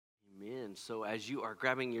And so as you are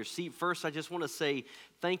grabbing your seat, first I just want to say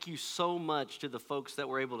thank you so much to the folks that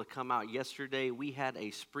were able to come out yesterday. We had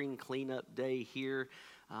a spring cleanup day here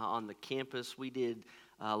on the campus. We did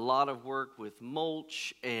a lot of work with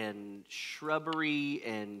mulch and shrubbery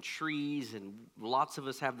and trees, and lots of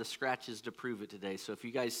us have the scratches to prove it today. So if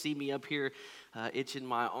you guys see me up here itching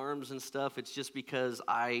my arms and stuff, it's just because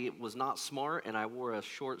I was not smart and I wore a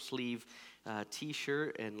short sleeve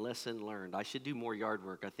t-shirt, and lesson learned. I should do more yard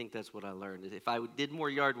work. I think that's what I learned. If I did more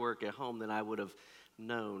yard work at home, then I would have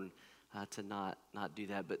known to not do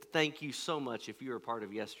that. But thank you so much if you were a part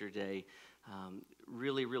of yesterday.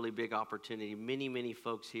 Really, really big opportunity. Many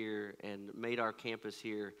folks here, and made our campus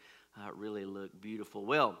here really look beautiful.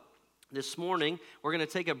 Well, this morning we're going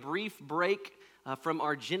to take a brief break from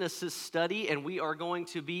our Genesis study, and we are going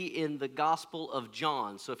to be in the Gospel of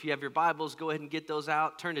John. So if you have your Bibles, go ahead and get those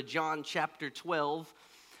out. Turn to John chapter 12,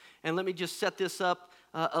 and let me just set this up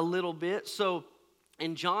a little bit. So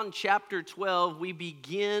in John chapter 12, we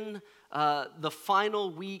begin the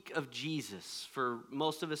final week of Jesus. For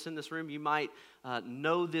most of us in this room, you might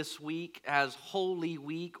know this week as Holy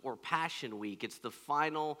Week or Passion Week. It's the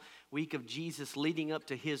final week of Jesus leading up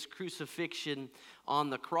to his crucifixion on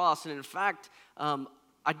the cross. And in fact,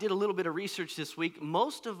 I did a little bit of research this week.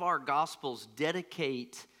 Most of our Gospels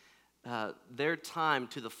dedicate their time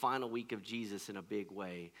to the final week of Jesus in a big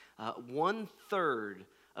way. 1/3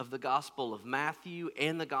 of the Gospel of Matthew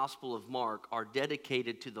and the Gospel of Mark are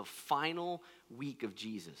dedicated to the final week of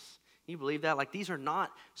Jesus. Can you believe that? Like, these are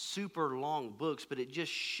not super long books, but it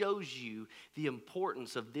just shows you the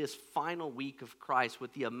importance of this final week of Christ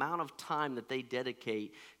with the amount of time that they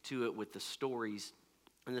dedicate to it with the stories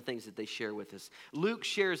and the things that they share with us. Luke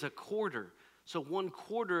shares a quarter. So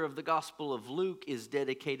 1/4 of the Gospel of Luke is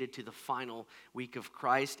dedicated to the final week of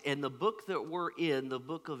Christ. And the book that we're in, the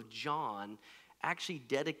book of John, actually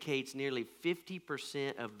dedicates nearly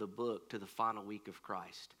 50% of the book to the final week of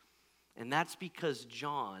Christ. And that's because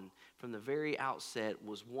John, from the very outset,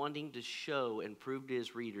 was wanting to show and prove to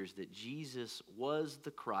his readers that Jesus was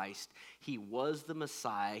the Christ, he was the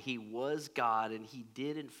Messiah, he was God, and he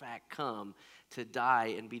did in fact come to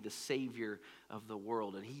die and be the Savior of the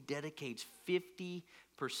world. And he dedicates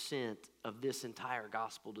 50% of this entire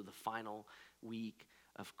gospel to the final week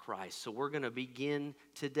of Christ. So we're going to begin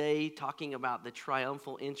today talking about the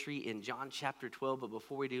triumphal entry in John chapter 12. But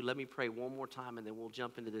before we do, let me pray one more time, and then we'll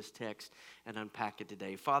jump into this text and unpack it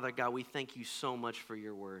today. Father God, we thank you so much for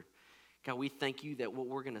your word. God, we thank you that what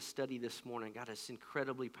we're going to study this morning, God, is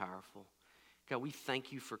incredibly powerful. God, we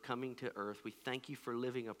thank you for coming to earth. We thank you for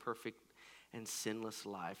living a perfect and sinless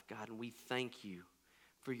life, God. And we thank you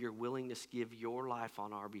for your willingness to give your life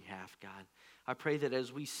on our behalf, God. I pray that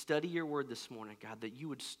as we study your word this morning, God, that you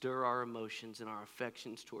would stir our emotions and our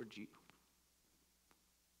affections towards you.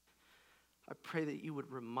 I pray that you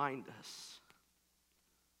would remind us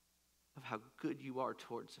of how good you are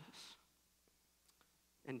towards us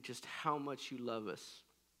and just how much you love us.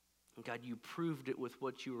 And God, you proved it with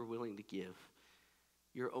what you were willing to give,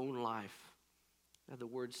 your own life. God, the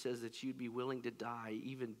word says that you'd be willing to die,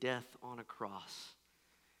 even death on a cross.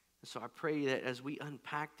 And so I pray that as we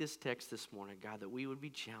unpack this text this morning, God, that we would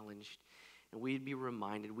be challenged and we'd be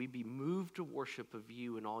reminded, we'd be moved to worship of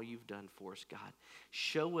you and all you've done for us, God.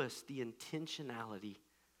 Show us the intentionality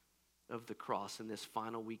of the cross in this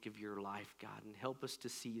final week of your life, God, and help us to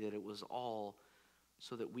see that it was all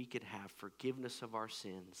so that we could have forgiveness of our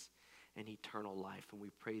sins and eternal life. And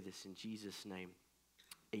we pray this in Jesus' name.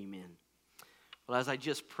 Amen. Well, as I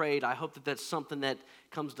just prayed, I hope that that's something that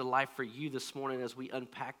comes to life for you this morning as we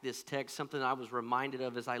unpack this text, something I was reminded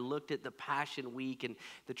of as I looked at the Passion Week and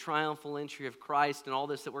the triumphal entry of Christ and all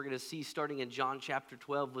this that we're going to see starting in John chapter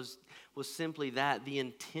 12 was simply that, the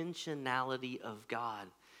intentionality of God,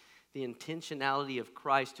 the intentionality of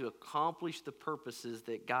Christ to accomplish the purposes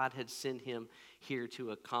that God had sent him here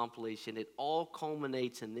to accomplish. And it all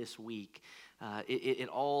culminates in this week. It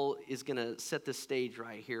all is going to set the stage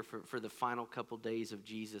right here for the final couple days of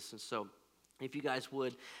Jesus. And so if you guys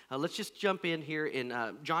would, let's just jump in here in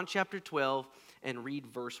John chapter 12 and read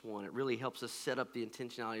verse 1. It really helps us set up the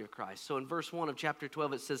intentionality of Christ. So in verse 1 of chapter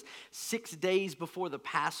 12, it says, 6 days before the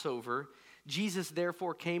Passover, Jesus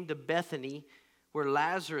therefore came to Bethany, where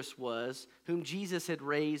Lazarus was, whom Jesus had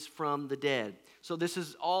raised from the dead. So this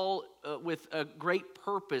is all with a great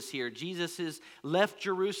purpose here. Jesus has left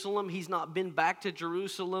Jerusalem. He's not been back to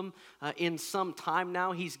Jerusalem in some time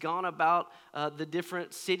now. He's gone about the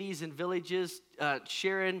different cities and villages,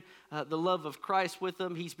 sharing the love of Christ with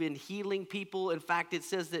them. He's been healing people. In fact, it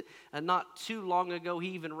says that not too long ago, he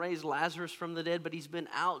even raised Lazarus from the dead, but he's been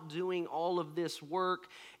out doing all of this work,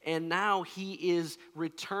 and now he is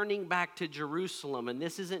returning back to Jerusalem. And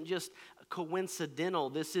this isn't just coincidental.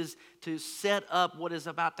 This is to set up what is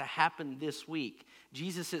about to happen this week.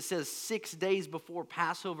 Jesus, it says, 6 days before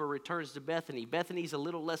Passover returns to Bethany. Bethany's a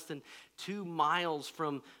little less than 2 miles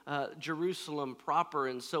from Jerusalem proper,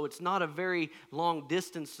 and so it's not a very long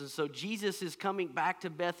distance. And so Jesus is coming back to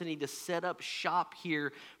Bethany to set up shop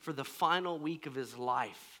here for the final week of his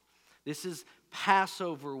life. This is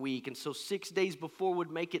Passover week, and so 6 days before would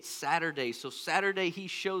make it Saturday. So Saturday he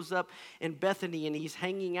shows up in Bethany, and he's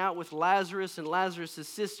hanging out with Lazarus and Lazarus'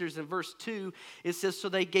 sisters. In verse 2, it says, so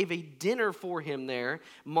they gave a dinner for him there.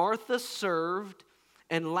 Martha served,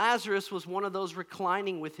 and Lazarus was one of those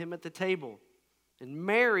reclining with him at the table. And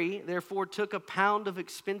Mary, therefore, took a pound of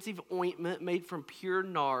expensive ointment made from pure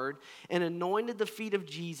nard and anointed the feet of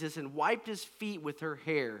Jesus and wiped his feet with her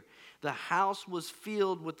hair. The house was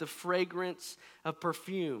filled with the fragrance of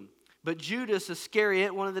perfume. But Judas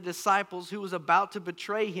Iscariot, one of the disciples who was about to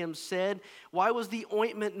betray him, said, why was the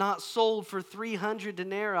ointment not sold for 300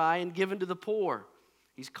 denarii and given to the poor?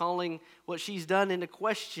 He's calling what she's done into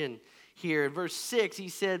question here. In verse 6, he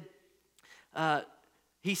said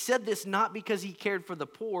this not because he cared for the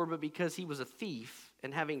poor, but because he was a thief,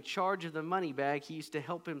 and having charge of the money bag, he used to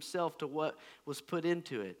help himself to what was put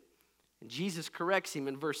into it. And Jesus corrects him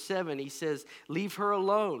in verse 7. He says, leave her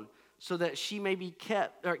alone, so that she may be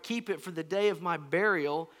kept, or keep it for the day of my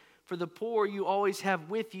burial. For the poor you always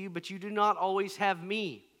have with you, but you do not always have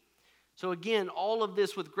me. So again, all of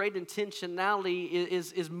this with great intentionality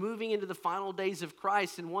is moving into the final days of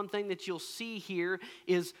Christ. And one thing that you'll see here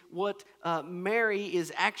is what Mary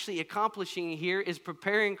is actually accomplishing here is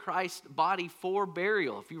preparing Christ's body for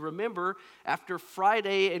burial. If you remember, after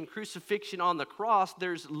Friday and crucifixion on the cross,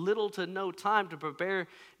 there's little to no time to prepare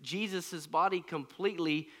Jesus' body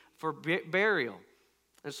completely for burial.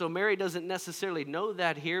 And so Mary doesn't necessarily know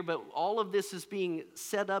that here, but all of this is being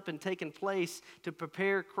set up and taken place to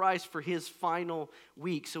prepare Christ for his final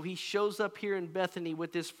week. So he shows up here in Bethany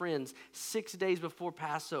with his friends 6 days before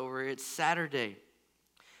Passover. It's Saturday.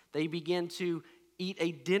 They begin to eat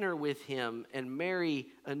a dinner with him, and Mary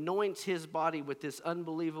anoints his body with this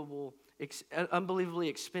unbelievably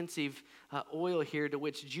expensive oil here, to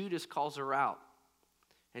which Judas calls her out.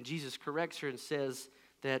 And Jesus corrects her and says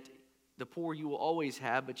that the poor you will always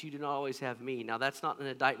have, but you do not always have me. Now, that's not an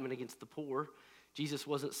indictment against the poor. Jesus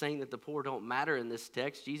wasn't saying that the poor don't matter in this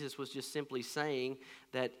text. Jesus was just simply saying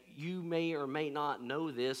that you may or may not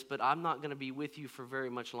know this, but I'm not going to be with you for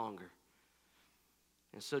very much longer.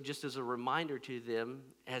 And so just as a reminder to them,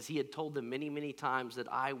 as he had told them many, many times,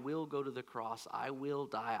 that I will go to the cross, I will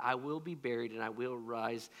die, I will be buried, and I will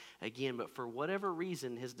rise again. But for whatever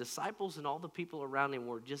reason, his disciples and all the people around him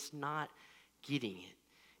were just not getting it.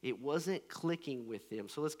 It wasn't clicking with them.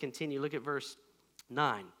 So let's continue. Look at verse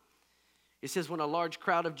 9. It says, when a large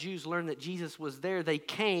crowd of Jews learned that Jesus was there, they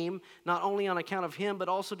came, not only on account of him, but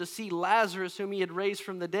also to see Lazarus, whom he had raised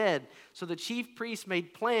from the dead. So the chief priests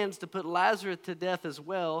made plans to put Lazarus to death as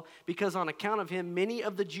well, because on account of him, many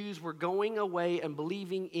of the Jews were going away and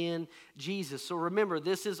believing in Jesus. So remember,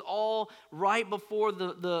 this is all right before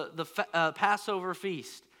the Passover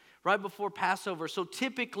feast. Right before Passover. So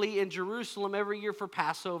typically in Jerusalem every year for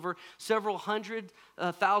Passover, several hundred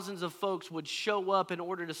thousands of folks would show up in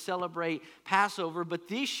order to celebrate Passover. But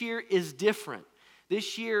this year is different.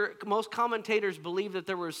 This year, most commentators believe that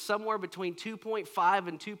there were somewhere between 2.5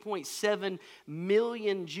 and 2.7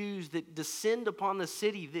 million Jews that descend upon the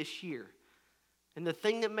city this year. And the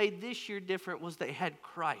thing that made this year different was they had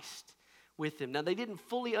Christ with him. Now, they didn't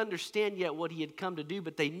fully understand yet what he had come to do,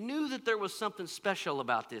 but they knew that there was something special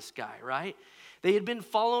about this guy, right? They had been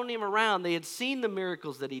following him around. They had seen the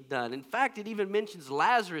miracles that he'd done. In fact, it even mentions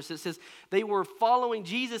Lazarus. It says they were following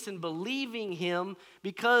Jesus and believing him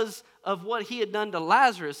because of what he had done to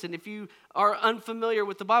Lazarus. And if you are unfamiliar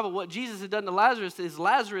with the Bible, what Jesus had done to Lazarus is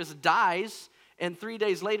Lazarus dies, and 3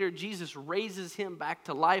 days later, Jesus raises him back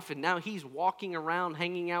to life, and now he's walking around,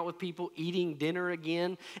 hanging out with people, eating dinner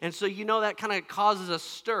again. And so you know that kind of causes a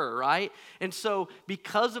stir, right? And so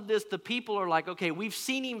because of this, the people are like, okay, we've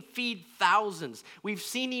seen him feed thousands. We've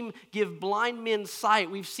seen him give blind men sight.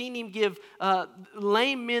 We've seen him give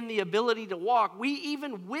lame men the ability to walk. We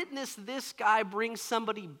even witnessed this guy bring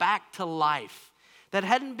somebody back to life that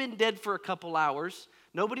hadn't been dead for a couple hours,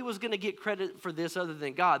 Nobody was going to get credit for this other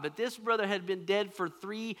than God. But this brother had been dead for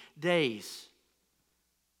 3 days.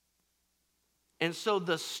 And so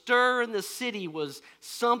the stir in the city was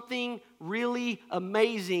something really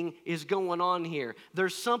amazing is going on here.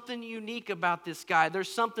 There's something unique about this guy.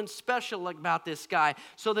 There's something special about this guy.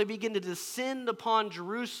 So they begin to descend upon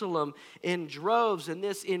Jerusalem in droves, and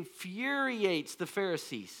this infuriates the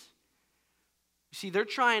Pharisees. You see, they're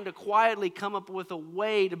trying to quietly come up with a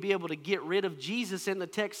way to be able to get rid of Jesus, and the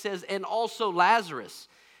text says, and also Lazarus.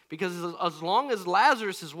 Because as long as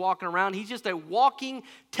Lazarus is walking around, he's just a walking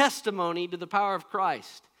testimony to the power of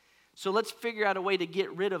Christ. So let's figure out a way to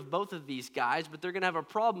get rid of both of these guys, but they're going to have a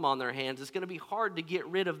problem on their hands. It's going to be hard to get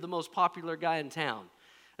rid of the most popular guy in town,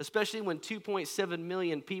 especially when 2.7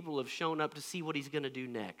 million people have shown up to see what he's going to do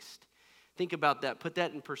next. Think about that. Put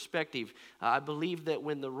that in perspective. I believe that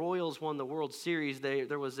when the Royals won the World Series,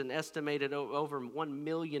 there was an estimated over 1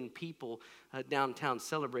 million people downtown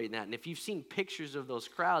celebrating that. And if you've seen pictures of those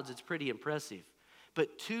crowds, it's pretty impressive.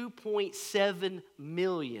 But 2.7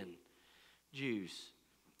 million Jews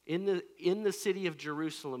in the city of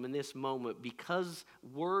Jerusalem in this moment, because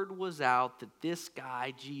word was out that this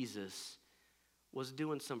guy, Jesus, was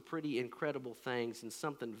doing some pretty incredible things and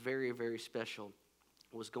something very, very special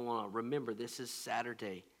was going on. Remember, this is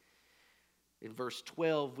Saturday. In verse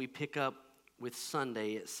 12, we pick up with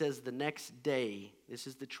Sunday. It says the next day, this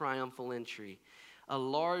is the triumphal entry, the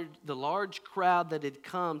large crowd that had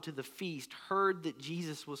come to the feast heard that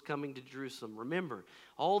Jesus was coming to Jerusalem. Remember,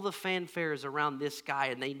 all the fanfare is around this guy,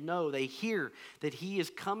 and they hear that he is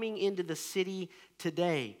coming into the city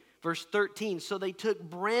today. Verse 13, so they took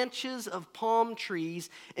branches of palm trees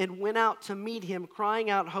and went out to meet him, crying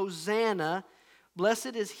out, Hosanna!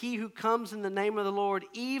 Blessed is he who comes in the name of the Lord,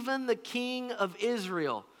 even the King of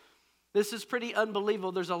Israel. This is pretty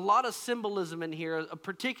unbelievable. There's a lot of symbolism in here,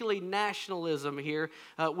 particularly nationalism here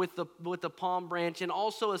with the palm branch, and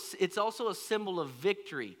also it's also a symbol of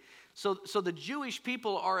victory. So the Jewish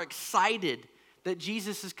people are excited that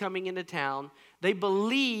Jesus is coming into town. They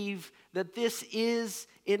believe that this is,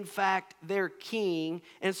 in fact, their king,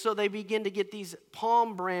 and so they begin to get these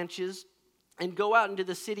palm branches and go out into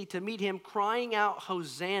the city to meet him, crying out,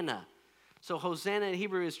 Hosanna. So Hosanna in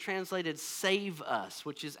Hebrew is translated save us,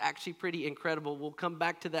 which is actually pretty incredible. We'll come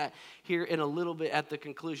back to that here in a little bit at the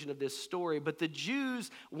conclusion of this story. But the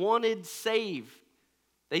Jews wanted save.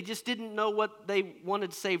 They just didn't know what they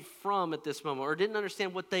wanted saved from at this moment, or didn't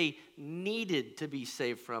understand what they needed to be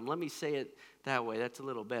saved from. Let me say it that way. That's a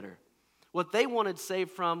little better. What they wanted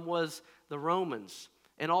saved from was the Romans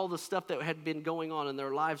and all the stuff that had been going on in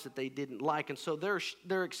their lives that they didn't like. And so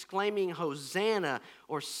they're exclaiming, Hosanna,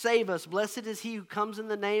 or save us. Blessed is he who comes in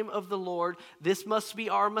the name of the Lord. This must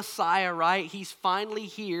be our Messiah, right? He's finally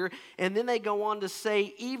here. And then they go on to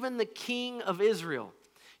say, even the King of Israel.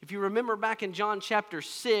 If you remember back in John chapter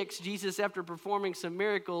 6, Jesus, after performing some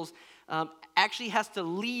miracles, actually has to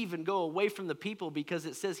leave and go away from the people because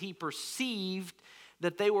it says he perceived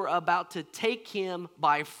that they were about to take him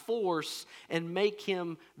by force and make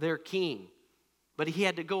him their king. But he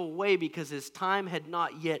had to go away because his time had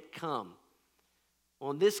not yet come. Well,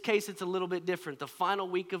 in this case, it's a little bit different. The final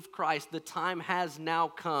week of Christ, the time has now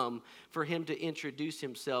come for him to introduce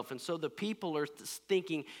himself. And so the people are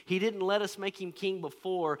thinking, he didn't let us make him king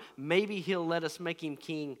before. Maybe he'll let us make him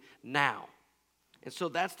king now. And so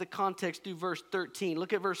that's the context through verse 13.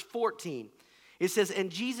 Look at verse 14. It says, and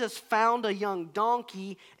Jesus found a young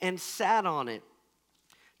donkey and sat on it,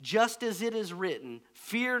 just as it is written,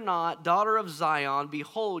 fear not, daughter of Zion,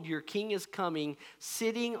 behold, your king is coming,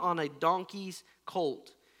 sitting on a donkey's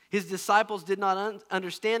colt. His disciples did not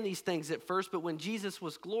understand these things at first, but when Jesus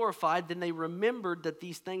was glorified, then they remembered that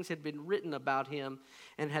these things had been written about him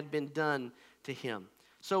and had been done to him.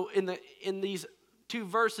 So in these two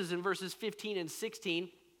verses, in verses 15 and 16,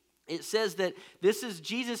 it says that this is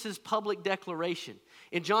Jesus' public declaration.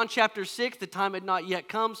 In John chapter 6, the time had not yet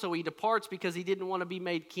come, so he departs because he didn't want to be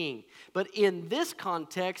made king. But in this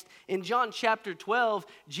context, in John chapter 12,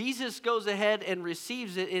 Jesus goes ahead and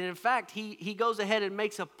receives it. And in fact, he goes ahead and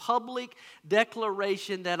makes a public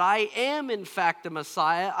declaration that I am in fact the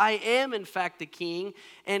Messiah. I am in fact the king.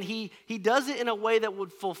 And he does it in a way that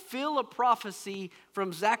would fulfill a prophecy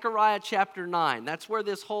from Zechariah chapter 9. That's where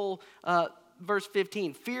this whole verse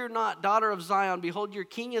 15, fear not, daughter of Zion, behold, your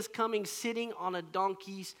king is coming sitting on a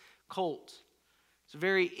donkey's colt. It's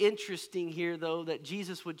very interesting here, though, that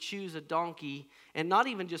Jesus would choose a donkey, and not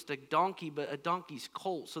even just a donkey, but a donkey's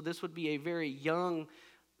colt. So this would be a very young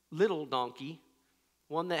little donkey,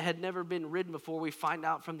 one that had never been ridden before, we find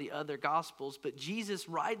out from the other Gospels. But Jesus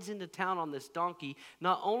rides into town on this donkey,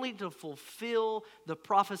 not only to fulfill the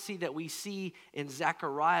prophecy that we see in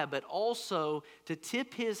Zechariah, but also to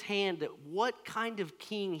tip his hand at what kind of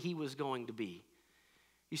king he was going to be.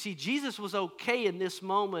 You see, Jesus was okay in this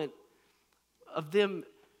moment of them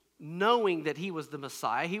knowing that he was the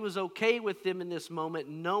Messiah. He was okay with them in this moment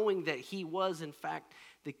knowing that he was, in fact,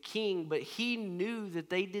 the king, but he knew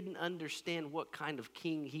that they didn't understand what kind of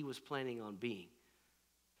king he was planning on being.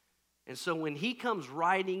 And so when he comes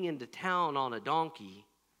riding into town on a donkey,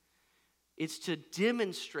 it's to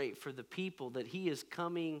demonstrate for the people that he is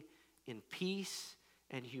coming in peace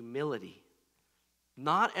and humility,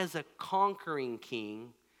 not as a conquering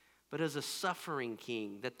king, but as a suffering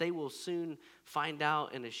king that they will soon find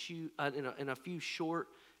out in a few short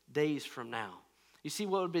days from now. You see,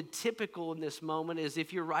 what would have been typical in this moment is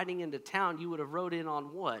if you're riding into town, you would have rode in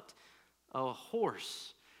on what? A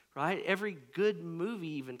horse, right? Every good movie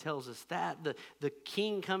even tells us that. The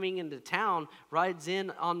king coming into town rides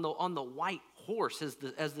in on the white horse as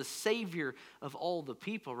the savior of all the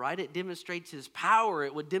people, right? It demonstrates his power.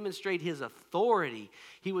 It would demonstrate his authority.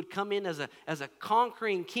 He would come in as a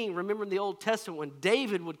conquering king. Remember in the Old Testament when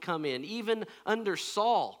David would come in, even under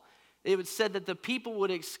Saul, it was said that the people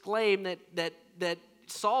would exclaim that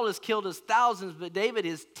Saul has killed his thousands, but David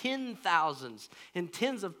is 10,000s and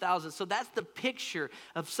tens of thousands. So that's the picture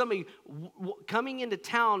of somebody coming into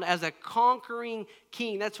town as a conquering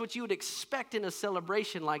king. That's what you would expect in a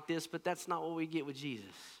celebration like this, but that's not what we get with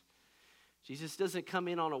Jesus. Jesus doesn't come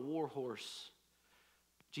in on a war horse.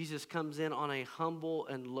 Jesus comes in on a humble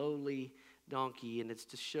and lowly donkey, and it's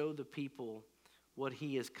to show the people what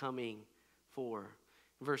he is coming for.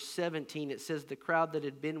 In verse 17, it says, the crowd that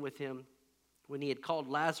had been with him when he had called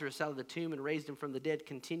Lazarus out of the tomb and raised him from the dead,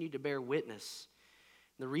 continued to bear witness.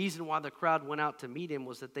 And the reason why the crowd went out to meet him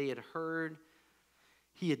was that they had heard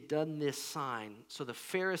he had done this sign. So the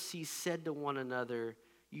Pharisees said to one another,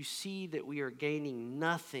 you see that we are gaining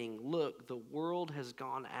nothing. Look, the world has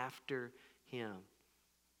gone after him.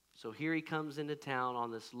 So here he comes into town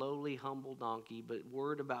on this lowly, humble donkey, but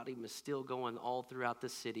word about him is still going all throughout the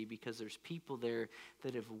city because there's people there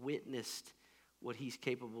that have witnessed what he's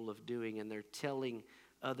capable of doing, and they're telling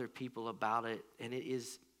other people about it, and it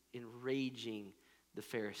is enraging the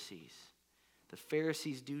Pharisees. The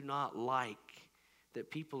Pharisees do not like that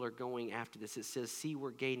people are going after this. It says, see, we're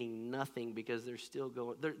gaining nothing because they're still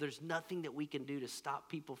going. There's nothing that we can do to stop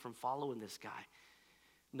people from following this guy.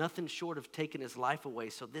 Nothing short of taking his life away.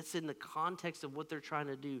 So that's in the context of what they're trying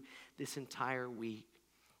to do this entire week.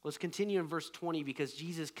 Let's continue in verse 20 because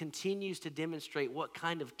Jesus continues to demonstrate what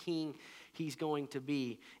kind of king he's going to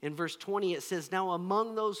be. In verse 20 it says, now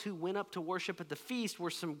among those who went up to worship at the feast were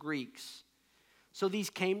some Greeks. So these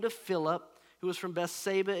came to Philip, who was from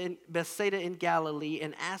Bethsaida in Galilee,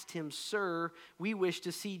 and asked him, sir, we wish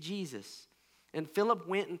to see Jesus. And Philip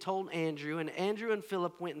went and told Andrew, and Andrew and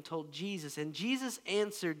Philip went and told Jesus. And Jesus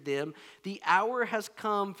answered them, the hour has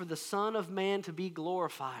come for the Son of Man to be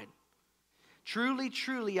glorified. Truly,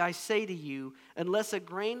 truly, I say to you, unless a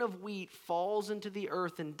grain of wheat falls into the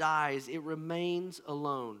earth and dies, it remains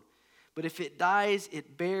alone. But if it dies,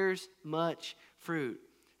 it bears much fruit.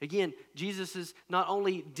 Again, Jesus is not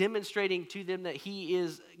only demonstrating to them that he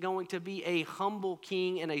is going to be a humble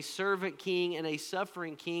king and a servant king and a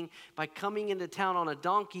suffering king by coming into town on a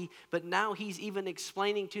donkey, but now he's even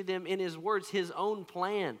explaining to them in his words his own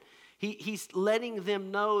plan. He's letting them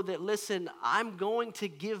know that, listen, I'm going to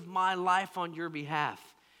give my life on your behalf.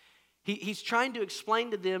 He's trying to explain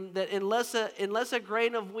to them that unless a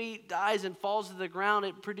grain of wheat dies and falls to the ground,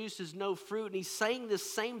 it produces no fruit. And he's saying the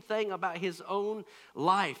same thing about his own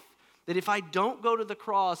life. That if I don't go to the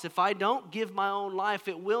cross, if I don't give my own life,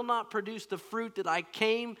 it will not produce the fruit that I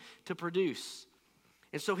came to produce.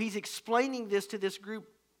 And so he's explaining this to this group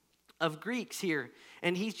of Greeks here.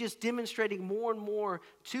 And he's just demonstrating more and more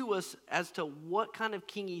to us as to what kind of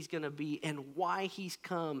king he's going to be and why he's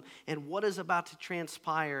come and what is about to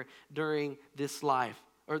transpire during this life,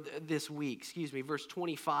 or this week, Verse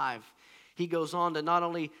 25, he goes on to not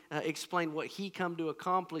only explain what he come to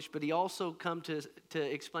accomplish, but he also come to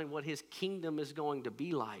explain what his kingdom is going to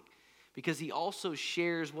be like. Because he also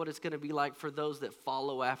shares what it's going to be like for those that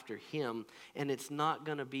follow after him. And it's not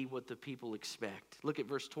going to be what the people expect. Look at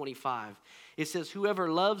verse 25. It says, whoever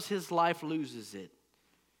loves his life loses it.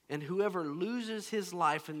 And whoever loses his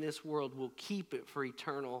life in this world will keep it for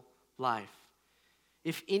eternal life.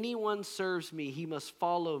 If anyone serves me, he must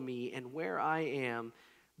follow me. And where I am,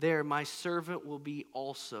 there my servant will be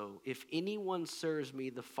also. If anyone serves me,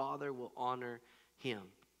 the Father will honor him.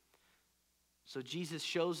 So Jesus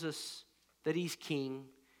shows us that he's king.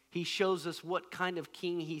 He shows us what kind of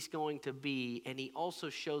king he's going to be, and he also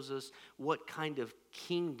shows us what kind of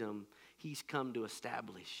kingdom he's come to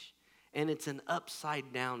establish. And it's an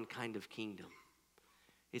upside down kind of kingdom.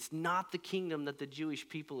 It's not the kingdom that the Jewish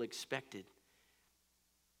people expected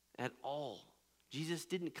at all. Jesus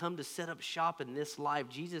didn't come to set up shop in this life.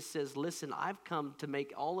 Jesus says, listen, I've come to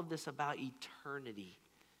make all of this about eternity.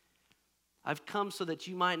 I've come so that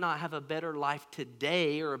you might not have a better life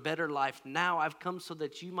today or a better life now. I've come so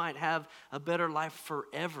that you might have a better life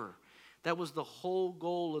forever. That was the whole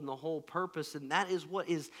goal and the whole purpose. And that is what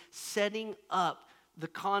is setting up the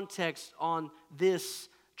context on this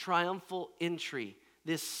triumphal entry.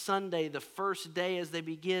 This Sunday, the first day as they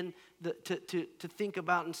begin to think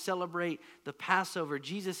about and celebrate the Passover.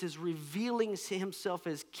 Jesus is revealing himself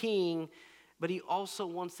as king, but he also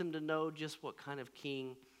wants them to know just what kind of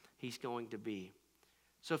king he's going to be.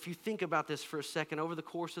 So if you think about this for a second, over the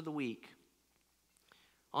course of the week,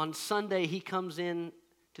 on Sunday he comes in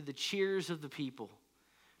to the cheers of the people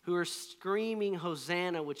who are screaming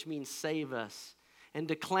Hosanna, which means save us, and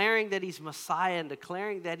declaring that he's Messiah and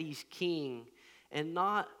declaring that he's king. And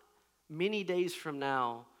not many days from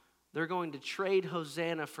now, they're going to trade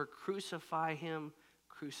Hosanna for crucify him,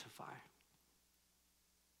 crucify.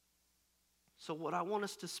 So what I want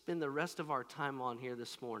us to spend the rest of our time on here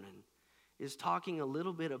this morning is talking a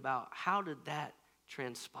little bit about how did that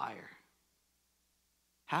transpire?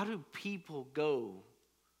 How do people go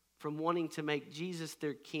from wanting to make Jesus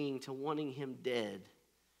their king to wanting him dead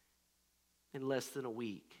in less than a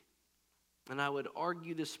week? And I would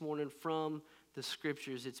argue this morning from the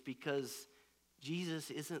scriptures, it's because Jesus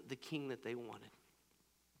isn't the king that they wanted.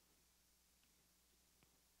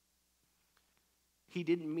 He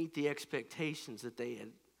didn't meet the expectations that they had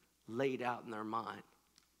laid out in their mind.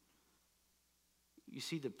 You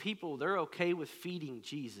see, the people, they're okay with feeding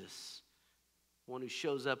Jesus, one who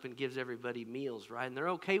shows up and gives everybody meals, right? And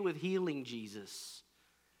they're okay with healing Jesus.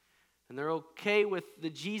 And they're okay with the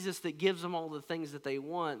Jesus that gives them all the things that they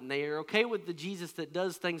want. And they are okay with the Jesus that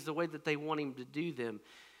does things the way that they want him to do them.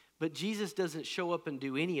 But Jesus doesn't show up and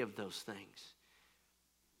do any of those things.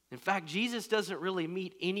 In fact, Jesus doesn't really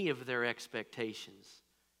meet any of their expectations.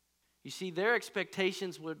 You see, their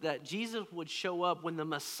expectations were that Jesus would show up when the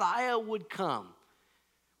Messiah would come,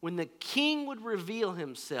 when the King would reveal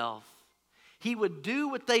himself. He would do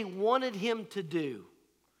what they wanted him to do.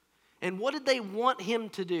 And what did they want him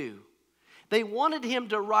to do? They wanted him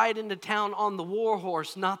to ride into town on the war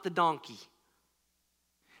horse, not the donkey.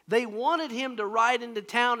 They wanted him to ride into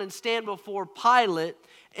town and stand before Pilate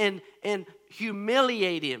and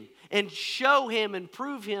humiliate him and show him and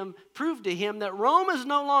prove to him that Rome is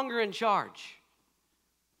no longer in charge.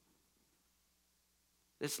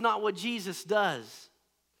 It's not what Jesus does.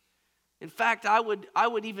 In fact, I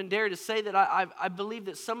would even dare to say that I believe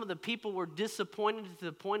that some of the people were disappointed to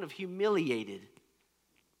the point of humiliated.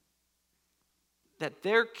 That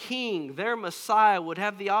their king, their Messiah, would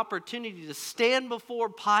have the opportunity to stand before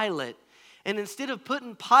Pilate. And instead of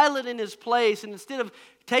putting Pilate in his place, and instead of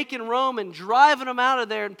taking Rome and driving them out of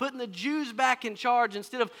there and putting the Jews back in charge,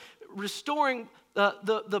 instead of restoring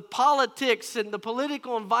the politics and the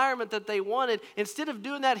political environment that they wanted, instead of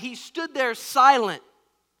doing that, he stood there silent,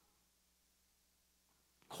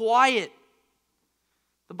 quiet.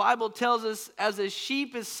 The Bible tells us, as a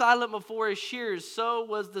sheep is silent before his shearers, so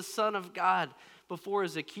was the Son of God before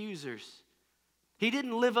his accusers. He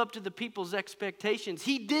didn't live up to the people's expectations.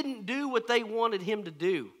 He didn't do what they wanted him to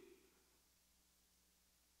do.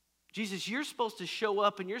 Jesus, you're supposed to show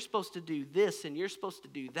up and you're supposed to do this and you're supposed to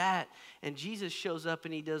do that. And Jesus shows up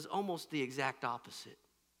and he does almost the exact opposite.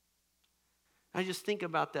 I just think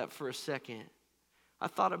about that for a second. I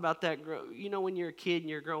thought about that, you know, when you're a kid and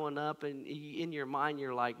you're growing up and in your mind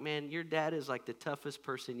you're like, man, your dad is like the toughest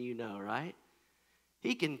person you know, right?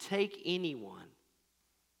 He can take anyone.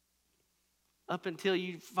 Up until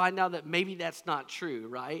you find out that maybe that's not true,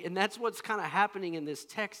 right? And that's what's kind of happening in this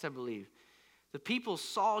text, I believe. The people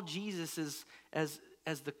saw Jesus as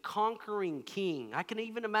the conquering king. I can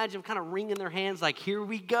even imagine them kind of wringing their hands like, here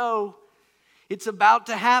we go. It's about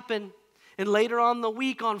to happen. And later on the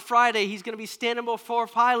week, on Friday, he's going to be standing before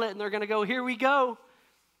Pilate, and they're going to go, here we go.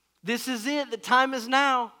 This is it. The time is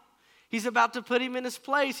now. He's about to put him in his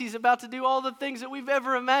place. He's about to do all the things that we've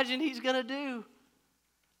ever imagined he's going to do.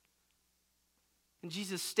 And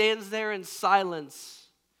Jesus stands there in silence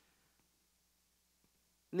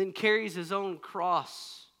and then carries his own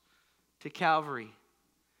cross to Calvary.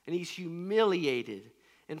 And he's humiliated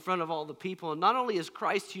in front of all the people. And not only is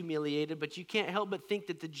Christ humiliated, but you can't help but think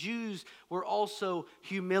that the Jews were also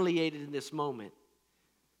humiliated in this moment.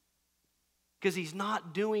 because he's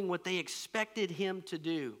not doing what they expected him to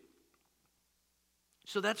do.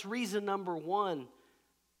 So that's reason number one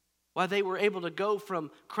why they were able to go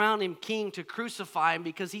from crown him king to crucify him,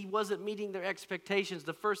 because he wasn't meeting their expectations.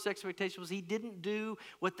 The first expectation was he didn't do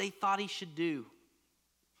what they thought he should do.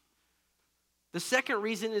 The second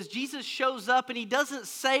reason is Jesus shows up and he doesn't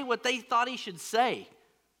say what they thought he should say.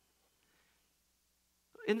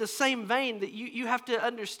 In the same vein, that you have to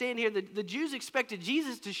understand here that the Jews expected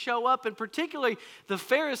Jesus to show up, and particularly the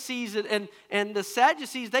Pharisees and the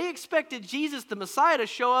Sadducees, they expected Jesus, the Messiah, to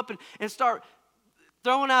show up and start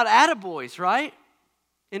throwing out attaboys, right?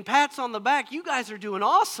 And pats on the back. You guys are doing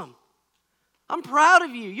awesome. I'm proud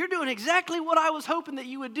of you. You're doing exactly what I was hoping that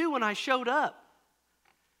you would do when I showed up.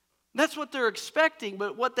 That's what they're expecting,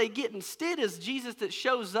 but what they get instead is Jesus that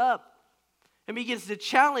shows up and begins to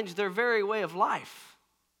challenge their very way of life.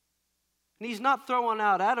 And he's not throwing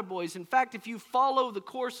out attaboys. In fact, if you follow the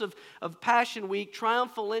course of Passion Week,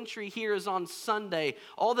 triumphal entry here is on Sunday.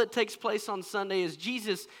 All that takes place on Sunday is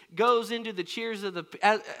Jesus goes into the cheers of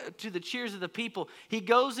the people. He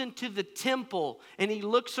goes into the temple and he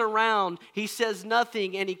looks around. He says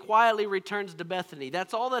nothing and he quietly returns to Bethany.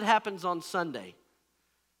 That's all that happens on Sunday.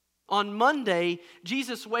 On Monday,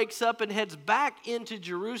 Jesus wakes up and heads back into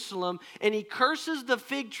Jerusalem, and he curses the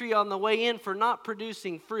fig tree on the way in for not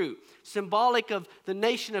producing fruit, symbolic of the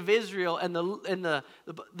nation of Israel and the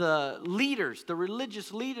leaders, the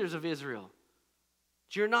religious leaders of Israel.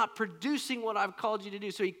 You're not producing what I've called you to do.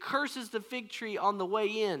 So he curses the fig tree on the way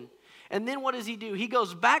in. And then what does he do? He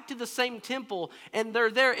goes back to the same temple, and they're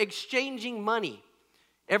there exchanging money.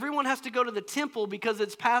 Everyone has to go to the temple because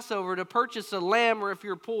it's Passover to purchase a lamb, or if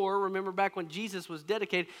you're poor, remember back when Jesus was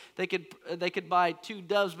dedicated, they could buy 2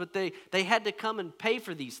 doves, but they had to come and pay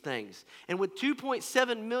for these things. And with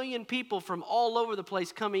 2.7 million people from all over the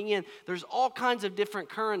place coming in, there's all kinds of different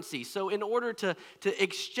currencies. So in order to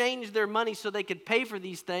exchange their money so they could pay for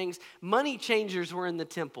these things, money changers were in the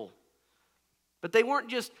temple. But they weren't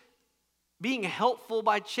just being helpful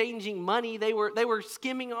by changing money. They were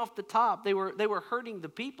skimming off the top. They were hurting the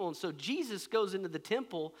people. And so Jesus goes into the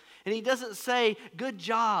temple and he doesn't say, "Good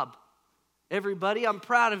job, everybody. I'm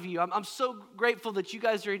proud of you. I'm so grateful that you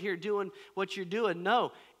guys are in here doing what you're doing."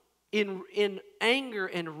 No. In anger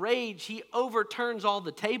and rage, he overturns all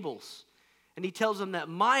the tables. And he tells them that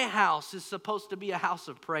my house is supposed to be a house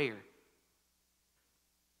of prayer.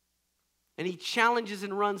 And he challenges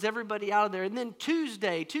and runs everybody out of there. And then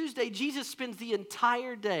Tuesday, Jesus spends the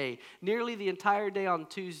entire day, nearly the entire day on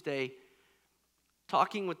Tuesday,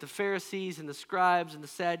 talking with the Pharisees and the scribes and the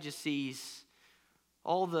Sadducees,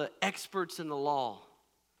 all the experts in the law.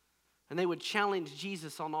 And they would challenge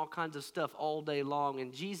Jesus on all kinds of stuff all day long.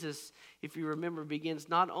 And Jesus, if you remember, begins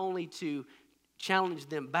not only to challenge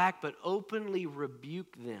them back, but openly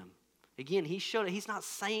rebuke them. Again, he's not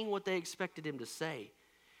saying what they expected him to say.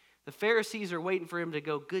 The Pharisees are waiting for him to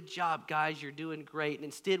go, "Good job, guys, you're doing great." And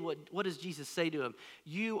instead, what does Jesus say to him?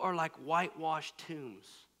 "You are like whitewashed tombs.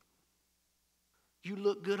 You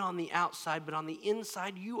look good on the outside, but on the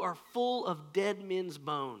inside, you are full of dead men's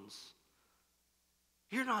bones.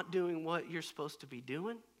 You're not doing what you're supposed to be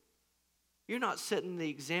doing. You're not setting the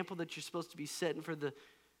example that you're supposed to be setting for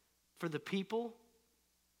the people."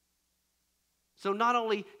 So not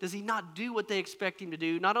only does he not do what they expect him to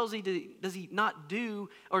do, not only does he not do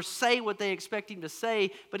or say what they expect him to say,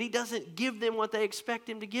 but he doesn't give them what they expect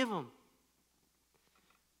him to give them.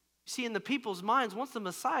 See, in the people's minds, once the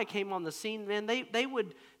Messiah came on the scene, man, they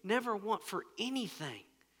would never want for anything.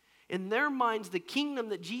 In their minds, the kingdom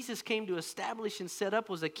that Jesus came to establish and set up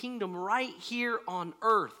was a kingdom right here on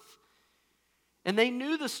earth. And they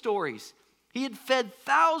knew the stories. He had fed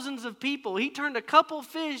thousands of people. He turned a couple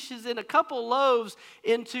fishes and a couple loaves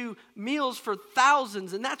into meals for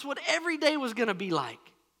thousands. And that's what every day was going to be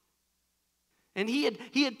like. And he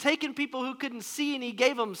had taken people who couldn't see and he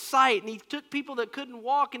gave them sight. And he took people that couldn't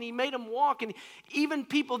walk and he made them walk. And even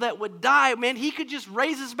people that would die, man, he could just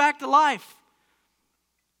raise us back to life.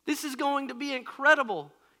 This is going to be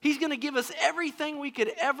incredible. He's going to give us everything we could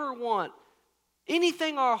ever want.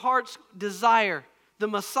 Anything our hearts desire, the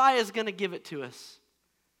Messiah is going to give it to us.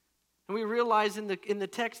 And we realize in the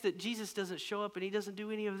text that Jesus doesn't show up and he doesn't do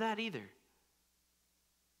any of that either.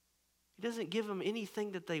 He doesn't give them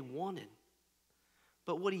anything that they wanted.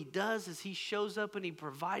 But what he does is he shows up and he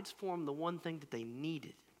provides for them the one thing that they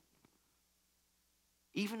needed.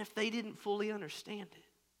 Even if they didn't fully understand it.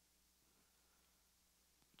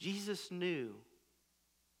 Jesus knew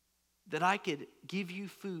that I could give you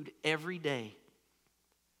food every day.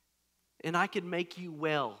 And I could make you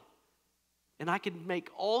well. And I could make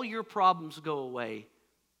all your problems go away.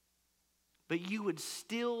 But you would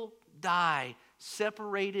still die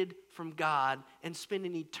separated from God and spend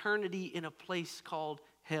an eternity in a place called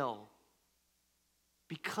hell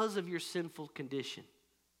because of your sinful condition.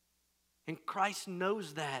 And Christ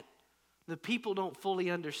knows that. The people don't fully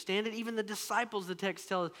understand it. Even the disciples, the text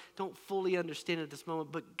tells us, don't fully understand it at this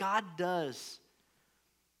moment, but God does.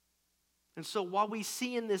 And so while we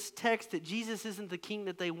see in this text that Jesus isn't the king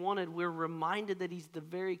that they wanted, we're reminded that he's the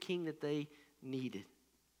very king that they needed.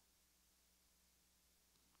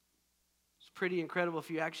 It's pretty incredible if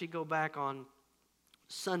you actually go back on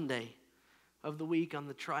Sunday of the week on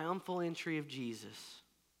the triumphal entry of Jesus.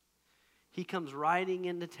 He comes riding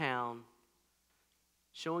into town,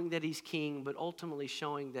 showing that he's king, but ultimately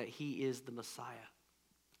showing that he is the Messiah.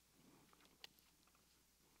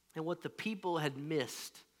 And what the people had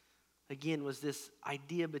missed, again, was this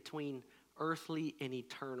idea between earthly and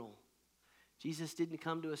eternal. Jesus didn't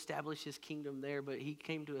come to establish his kingdom there, but he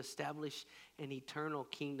came to establish an eternal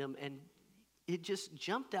kingdom. And it just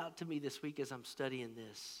jumped out to me this week as I'm studying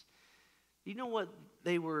this. You know what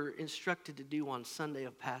they were instructed to do on Sunday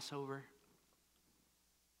of Passover?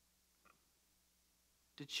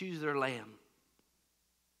 To choose their lamb.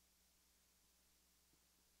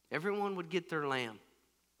 Everyone would get their lamb.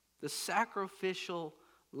 The sacrificial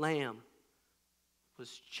lamb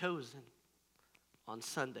was chosen on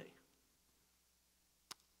Sunday.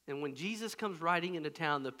 And when Jesus comes riding into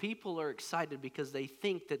town, the people are excited because they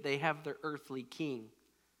think that they have their earthly king.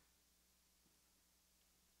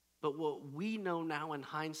 But what we know now in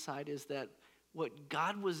hindsight is that what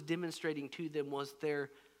God was demonstrating to them was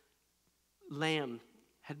their lamb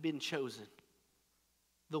had been chosen.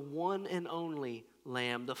 The one and only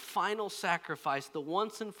lamb, the final sacrifice, the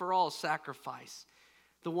once and for all sacrifice,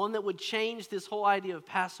 the one that would change this whole idea of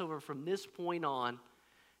Passover from this point on.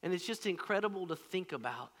 And it's just incredible to think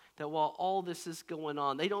about that while all this is going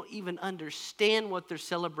on, they don't even understand what they're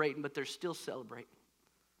celebrating, but they're still celebrating.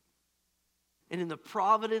 And in the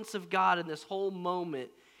providence of God in this whole moment,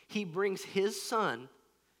 he brings his son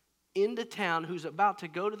into town who's about to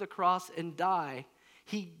go to the cross and die.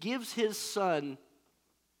 He gives his son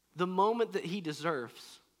the moment that he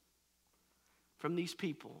deserves from these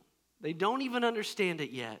people. They don't even understand it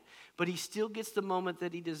yet, but he still gets the moment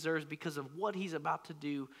that he deserves because of what he's about to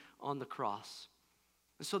do on the cross.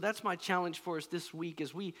 And so that's my challenge for us this week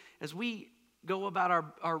as we go about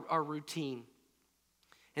our routine.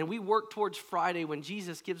 And we work towards Friday when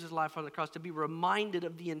Jesus gives his life on the cross to be reminded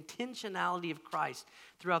of the intentionality of Christ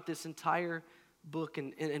throughout this entire book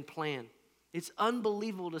and plan. It's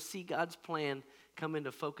unbelievable to see God's plan come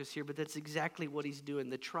into focus here, but that's exactly what he's doing.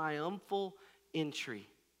 The triumphal entry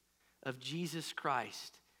of Jesus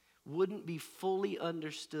Christ wouldn't be fully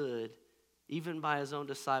understood even by his own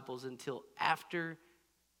disciples until after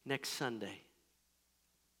next Sunday.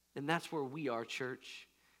 And that's where we are, church.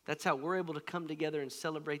 That's how we're able to come together and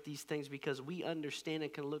celebrate these things because we understand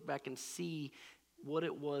and can look back and see what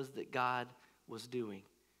it was that God was doing.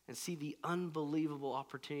 And see the unbelievable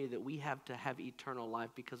opportunity that we have to have eternal life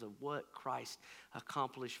because of what Christ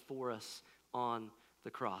accomplished for us on the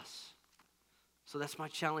cross. So that's my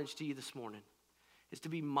challenge to you this morning, is to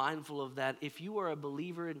be mindful of that. If you are a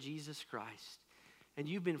believer in Jesus Christ and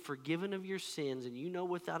you've been forgiven of your sins and you know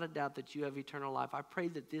without a doubt that you have eternal life, I pray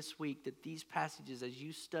that this week that these passages, as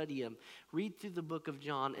you study them, read through the book of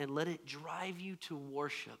John and let it drive you to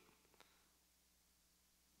worship.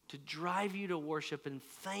 To drive you to worship and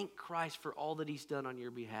thank Christ for all that he's done on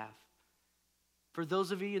your behalf. For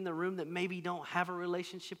those of you in the room that maybe don't have a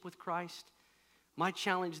relationship with Christ, my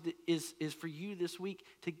challenge is for you this week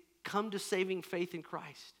to come to saving faith in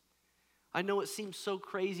Christ. I know it seems so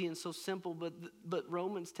crazy and so simple, but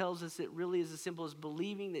Romans tells us it really is as simple as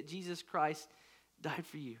believing that Jesus Christ died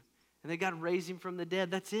for you and that God raised him from the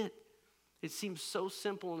dead. That's it. It seems so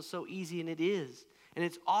simple and so easy, and it is. And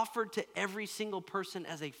it's offered to every single person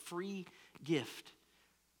as a free gift.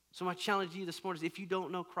 So my challenge to you this morning is if you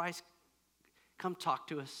don't know Christ, come talk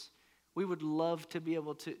to us. We would love to be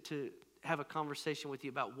able to have a conversation with you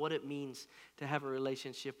about what it means to have a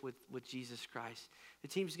relationship with Jesus Christ. The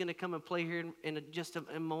team's going to come and play here in just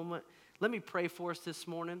a moment. Let me pray for us this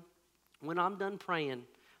morning. When I'm done praying,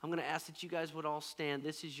 I'm going to ask that you guys would all stand.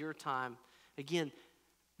 This is your time. Again,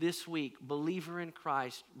 this week, believer in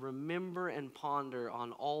Christ, remember and ponder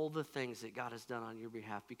on all the things that God has done on your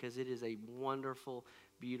behalf because it is a wonderful,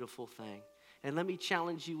 beautiful thing. And let me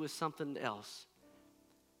challenge you with something else.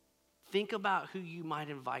 Think about who you might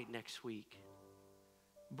invite next week.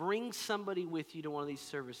 Bring somebody with you to one of these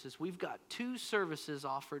services. We've got 2 services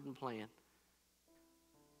offered and planned.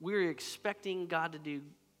 We're expecting God to do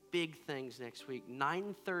big things next week,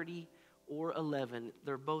 9:30 or 11.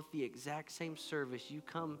 They're both the exact same service. You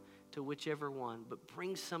come to whichever one, but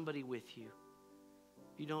bring somebody with you.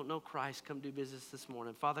 If you don't know Christ, come do business this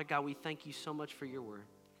morning. Father God, we thank you so much for your word.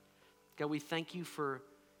 God, we thank you for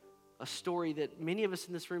a story that many of us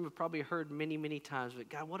in this room have probably heard many, many times. But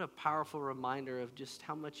God, what a powerful reminder of just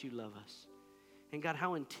how much you love us. And God,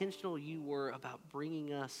 how intentional you were about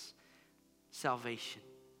bringing us salvation.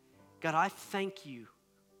 God, I thank you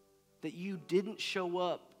that you didn't show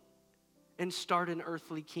up and start an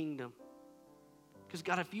earthly kingdom. Because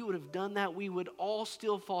God, if you would have done that, we would all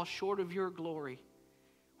still fall short of your glory.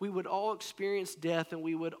 We would all experience death and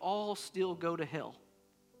we would all still go to hell.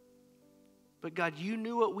 But God, you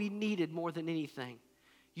knew what we needed more than anything.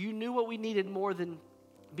 You knew what we needed more than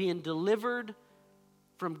being delivered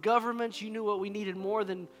from governments. You knew what we needed more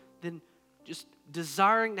than just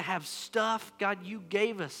desiring to have stuff. God, you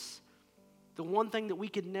gave us the one thing that we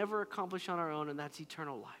could never accomplish on our own, and that's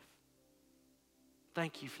eternal life.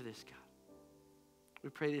 Thank you for this, God. We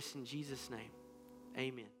pray this in Jesus' name.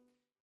 Amen.